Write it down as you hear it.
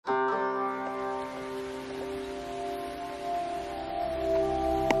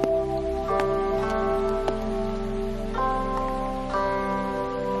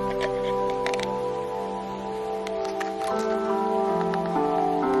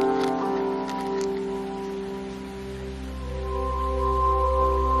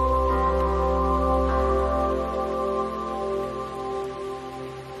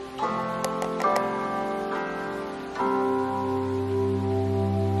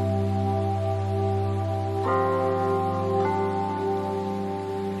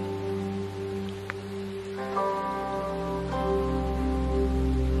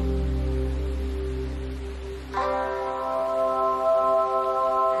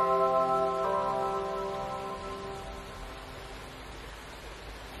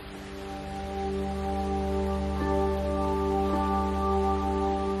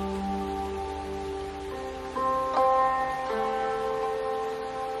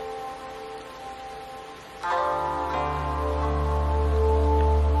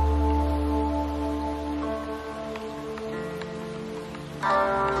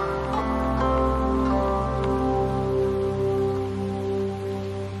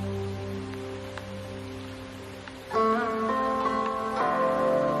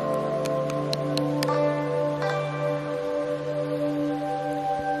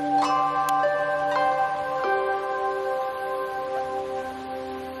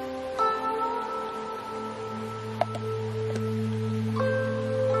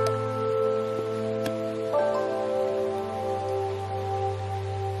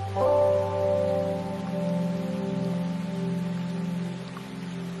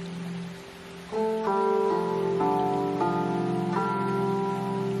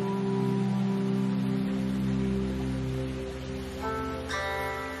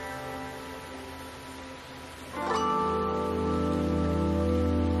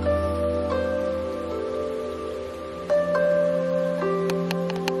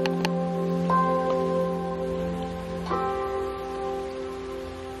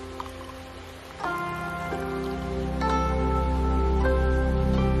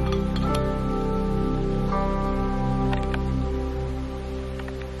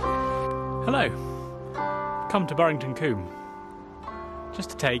Hello, come to Burrington Combe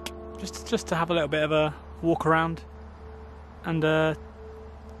just to have a little bit of a walk around and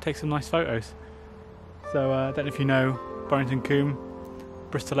take some nice photos. So I don't know if you know Burrington Combe,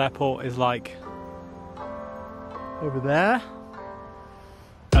 Bristol Airport is like over there.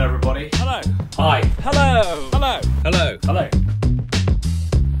 Hello everybody. Hello. Hi. Hello. Hello. Hello. Hello.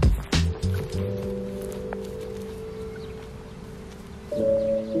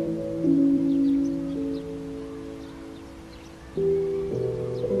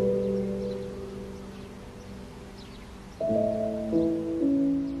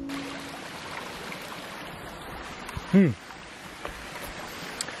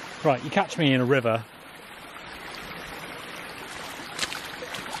 Right, you catch me in a river,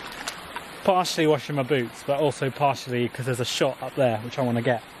 partially washing my boots, but also partially because there's a shot up there which I want to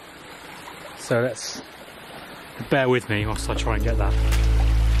get. So let's bear with me whilst I try and get that.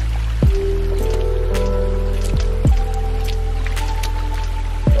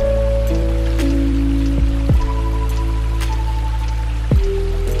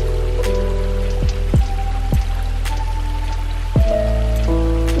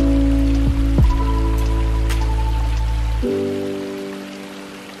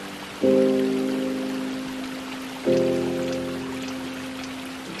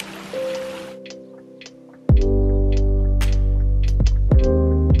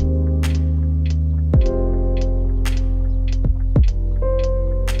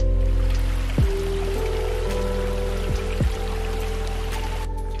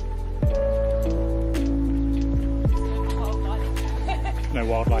 No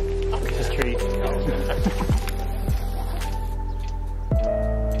wildlife, just trees.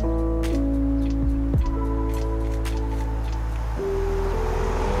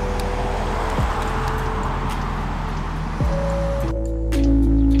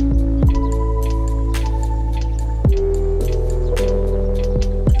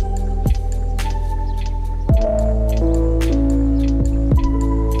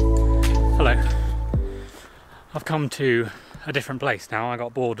 Hello, I've come to a different place now. I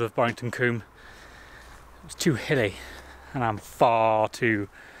got bored of Burrington Combe. It was too hilly and I'm far too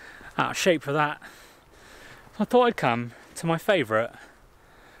out of shape for that. So I thought I'd come to my favourite,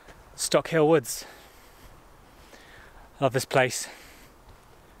 Stock Hill Woods. I love this place.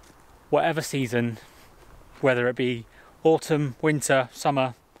 Whatever season, whether it be autumn, winter,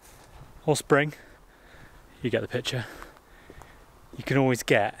 summer or spring, you get the picture. You can always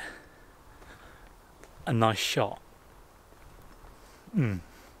get a nice shot.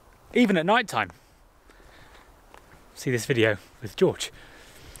 Even at night time. See this video with George.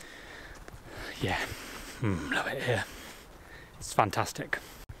 Yeah, love it here. It's fantastic.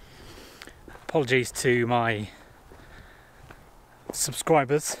 Apologies to my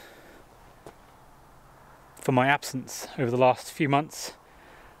subscribers for my absence over the last few months.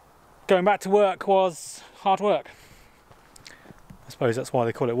 Going back to work was hard work. I suppose that's why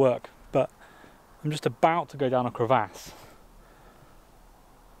they call it work, but I'm just about to go down a crevasse.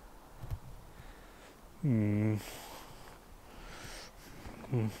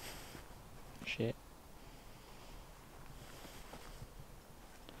 Shit.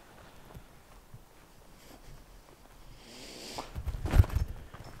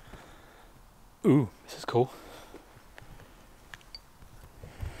 Ooh, this is cool.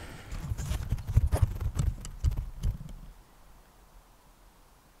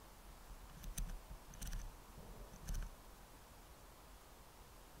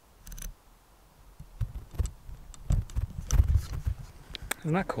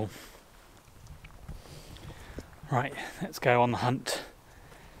 Isn't that cool? Right, let's go on the hunt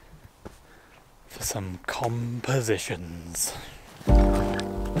for some compositions.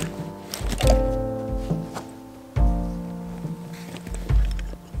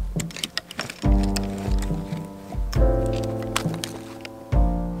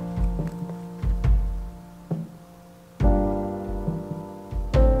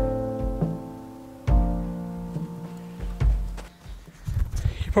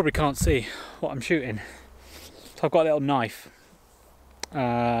 You probably can't see what I'm shooting. So I've got a little knife,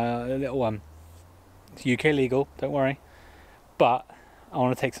 a little one. It's UK legal, don't worry. But I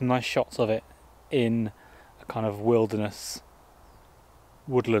want to take some nice shots of it in a kind of wilderness,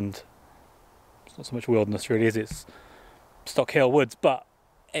 woodland. It's not so much wilderness really, is it? It's Stock Hill Woods, but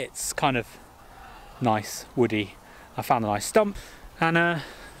it's kind of nice, woody. I found a nice stump and I'm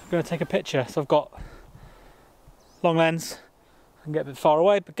going to take a picture. So I've got long lens. I can get a bit far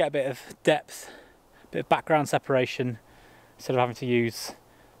away, but get a bit of depth, a bit of background separation, instead of having to use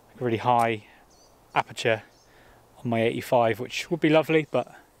like a really high aperture on my 85, which would be lovely,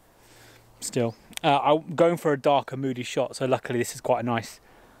 but still. I'm going for a darker, moody shot, so luckily this is quite a nice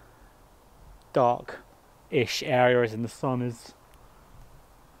dark-ish area, as in the sun is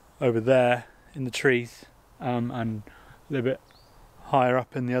over there in the trees, and a little bit higher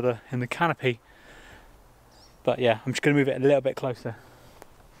up in the canopy. But yeah, I'm just going to move it a little bit closer.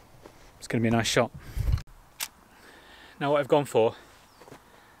 It's going to be a nice shot. Now what I've gone for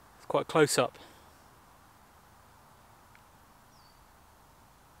is quite close up.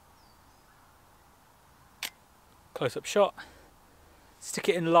 Close up shot. Stick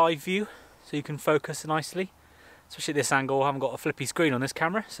it in live view so you can focus nicely. Especially at this angle, I haven't got a flippy screen on this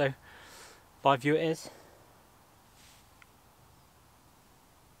camera, so live view it is.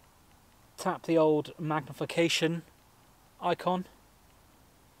 Tap the old magnification icon.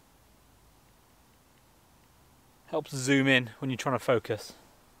 Helps zoom in when you're trying to focus.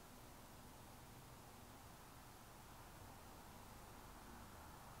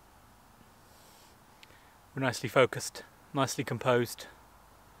 We're nicely focused, nicely composed.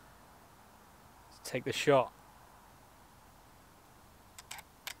 Let's take the shot.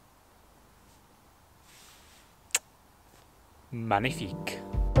 Magnifique.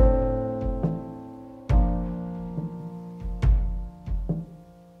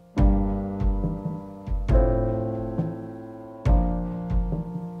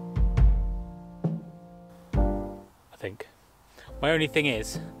 I think. My only thing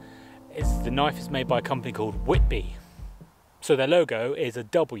is the knife is made by a company called Whitby. So their logo is a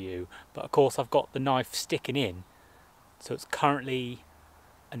W, but of course I've got the knife sticking in, so it's currently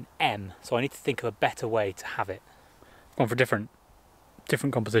an M, so I need to think of a better way to have it. I've gone for different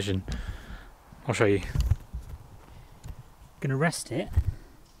composition. I'll show you. Gonna rest it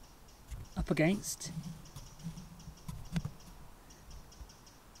up against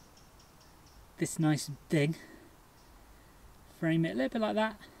this nice thing. Frame it a little bit like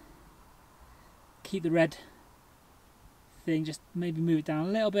that. Keep the red thing, just maybe move it down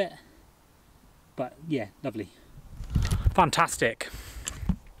a little bit. But yeah, lovely. Fantastic.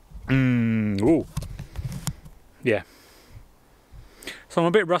 Ooh. Yeah. So I'm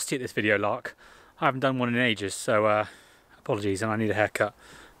a bit rusty at this video, Lark. I haven't done one in ages, so apologies, and I need a haircut.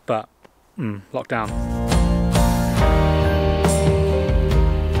 But lockdown.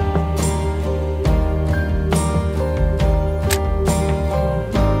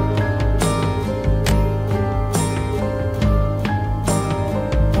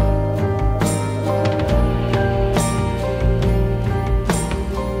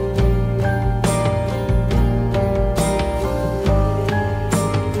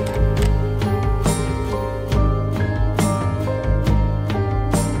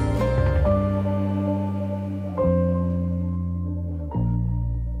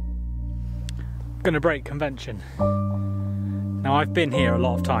 Going to break convention. Now I've been here a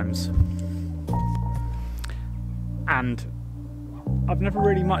lot of times and I've never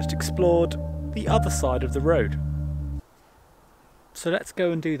really much explored the other side of the road. So let's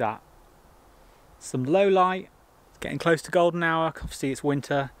go and do that. Some low light, it's getting close to golden hour, obviously it's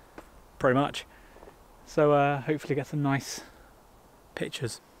winter pretty much. So hopefully get some nice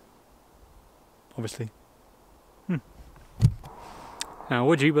pictures, obviously. Now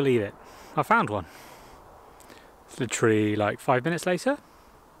would you believe it? I found one. It's literally like 5 minutes later.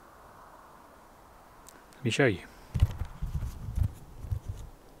 Let me show you.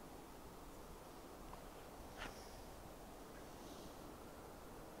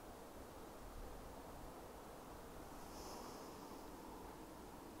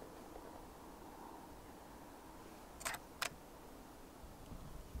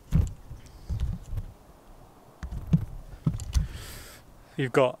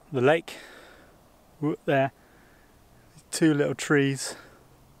 You've got the lake there, two little trees,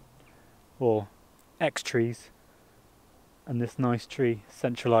 or X-trees, and this nice tree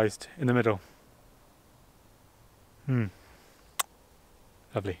centralised in the middle.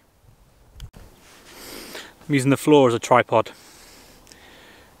 Lovely. I'm using the floor as a tripod.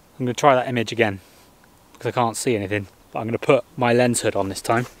 I'm going to try that image again, because I can't see anything, but I'm going to put my lens hood on this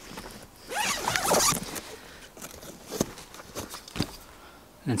time.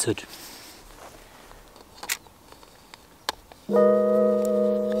 Lens hood.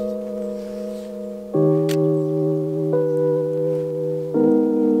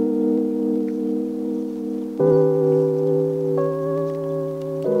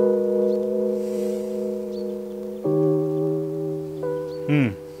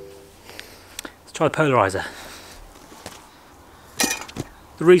 Let's try the polarizer.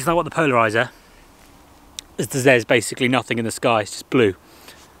 The reason I want the polarizer is that there's basically nothing in the sky, it's just blue,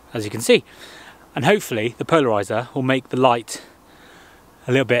 as you can see. And hopefully the polarizer will make the light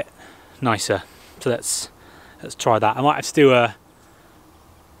a little bit nicer. So let's try that. I might have to do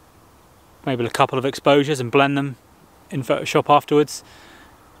maybe a couple of exposures and blend them in Photoshop afterwards,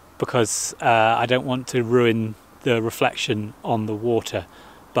 because I don't want to ruin the reflection on the water.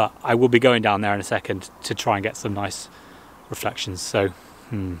 But I will be going down there in a second to try and get some nice reflections. So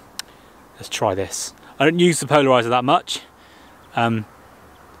let's try this. I don't use the polarizer that much,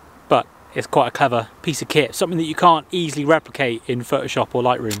 but it's quite a clever piece of kit, something that you can't easily replicate in Photoshop or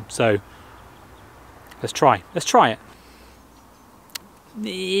Lightroom. So let's try it.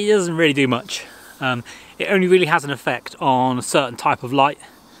 It doesn't really do much. It only really has an effect on a certain type of light,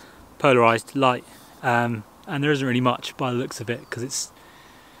 polarized light, and there isn't really much by the looks of it, because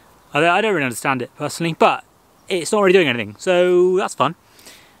I don't really understand it personally, but it's not really doing anything, so that's fun.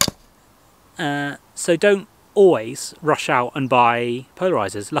 So don't always rush out and buy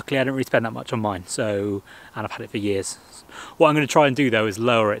polarizers. Luckily I don't really spend that much on mine, and I've had it for years. What I'm going to try and do though is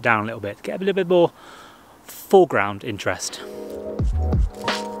lower it down a little bit, get a little bit more foreground interest.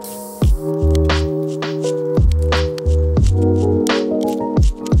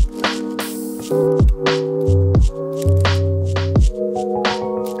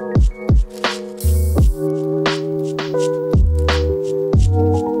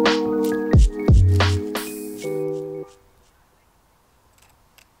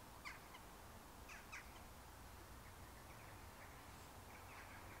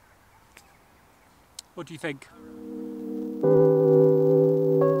 What do you think?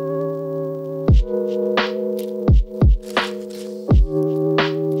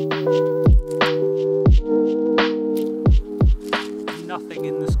 Nothing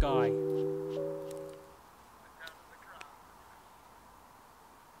in the sky.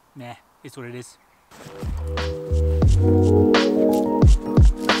 Meh, it's what it is.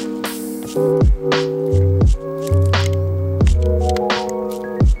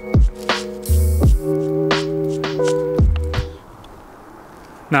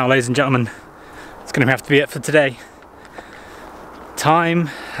 Now, ladies and gentlemen, it's going to have to be it for today. Time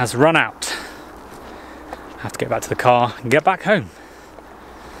has run out. I have to get back to the car and get back home.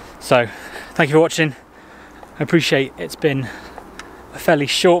 So, thank you for watching. I appreciate it's been a fairly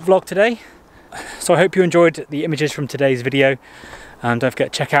short vlog today. So I hope you enjoyed the images from today's video. And don't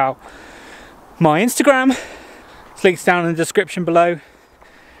forget to check out my Instagram. It's linked down in the description below.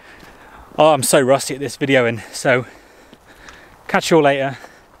 Oh, I'm so rusty at this videoing, so catch you all later.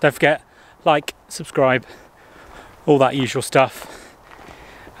 Don't forget, like, subscribe, all that usual stuff.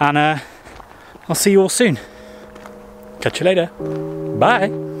 And I'll see you all soon. Catch you later.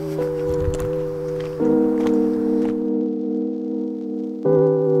 Bye.